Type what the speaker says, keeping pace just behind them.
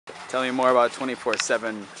Tell me more about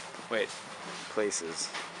 24/7. Wait, places.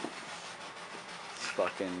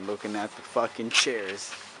 Fucking looking at the fucking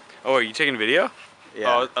chairs. Oh, are you taking a video?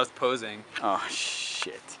 Yeah. Oh, us posing. Oh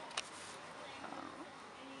shit.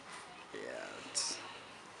 Yeah, it's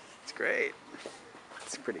great.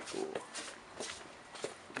 It's pretty cool.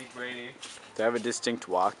 Big Brady. Do I have a distinct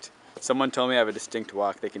walk? Someone told me I have a distinct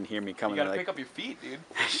walk. They can hear me coming. You gotta like, pick up your feet, dude.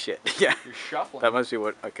 shit. Yeah. You're shuffling. That must be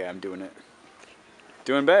what. Okay, I'm doing it.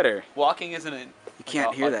 Doing better. Walking isn't you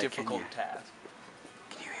can't hear that, difficult can you? task.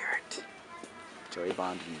 Can you hear it? Joey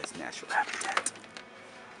Bonden in his natural habitat.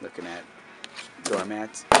 Looking at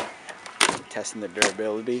doormats, testing their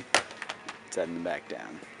durability, setting them back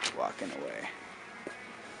down, walking away.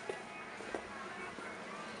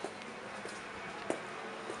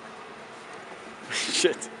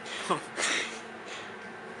 Shit.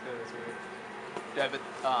 Yeah, but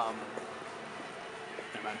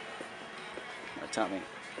never mind. Now tell me.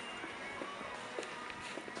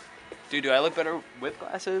 Dude, do I look better with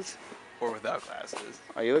glasses or without glasses?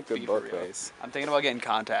 Oh, you look good Be for both real. ways. I'm thinking about getting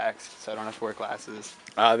contacts so I don't have to wear glasses.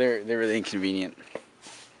 They're really inconvenient.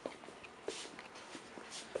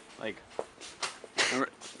 Like, remember?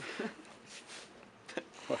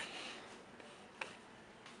 What?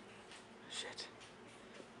 Shit.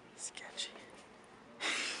 Sketchy.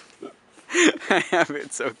 I have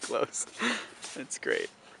it so close. It's great.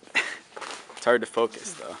 It's hard to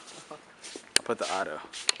focus though. I'll put the auto.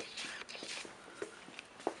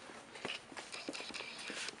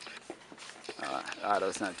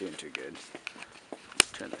 Auto's not doing too good.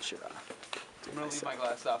 Turn that shit off. I'm gonna leave my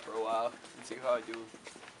glasses off for a while and see how I do.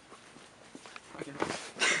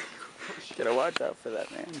 Gotta watch out for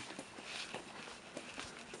that, man.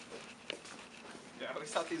 Yeah, I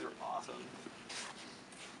always thought these were awesome.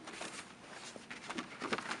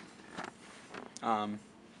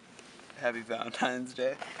 Happy Valentine's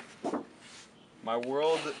Day. My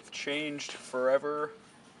world changed forever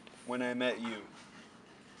when I met you.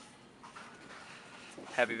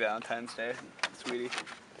 Happy Valentine's Day, sweetie.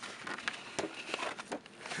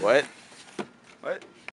 What?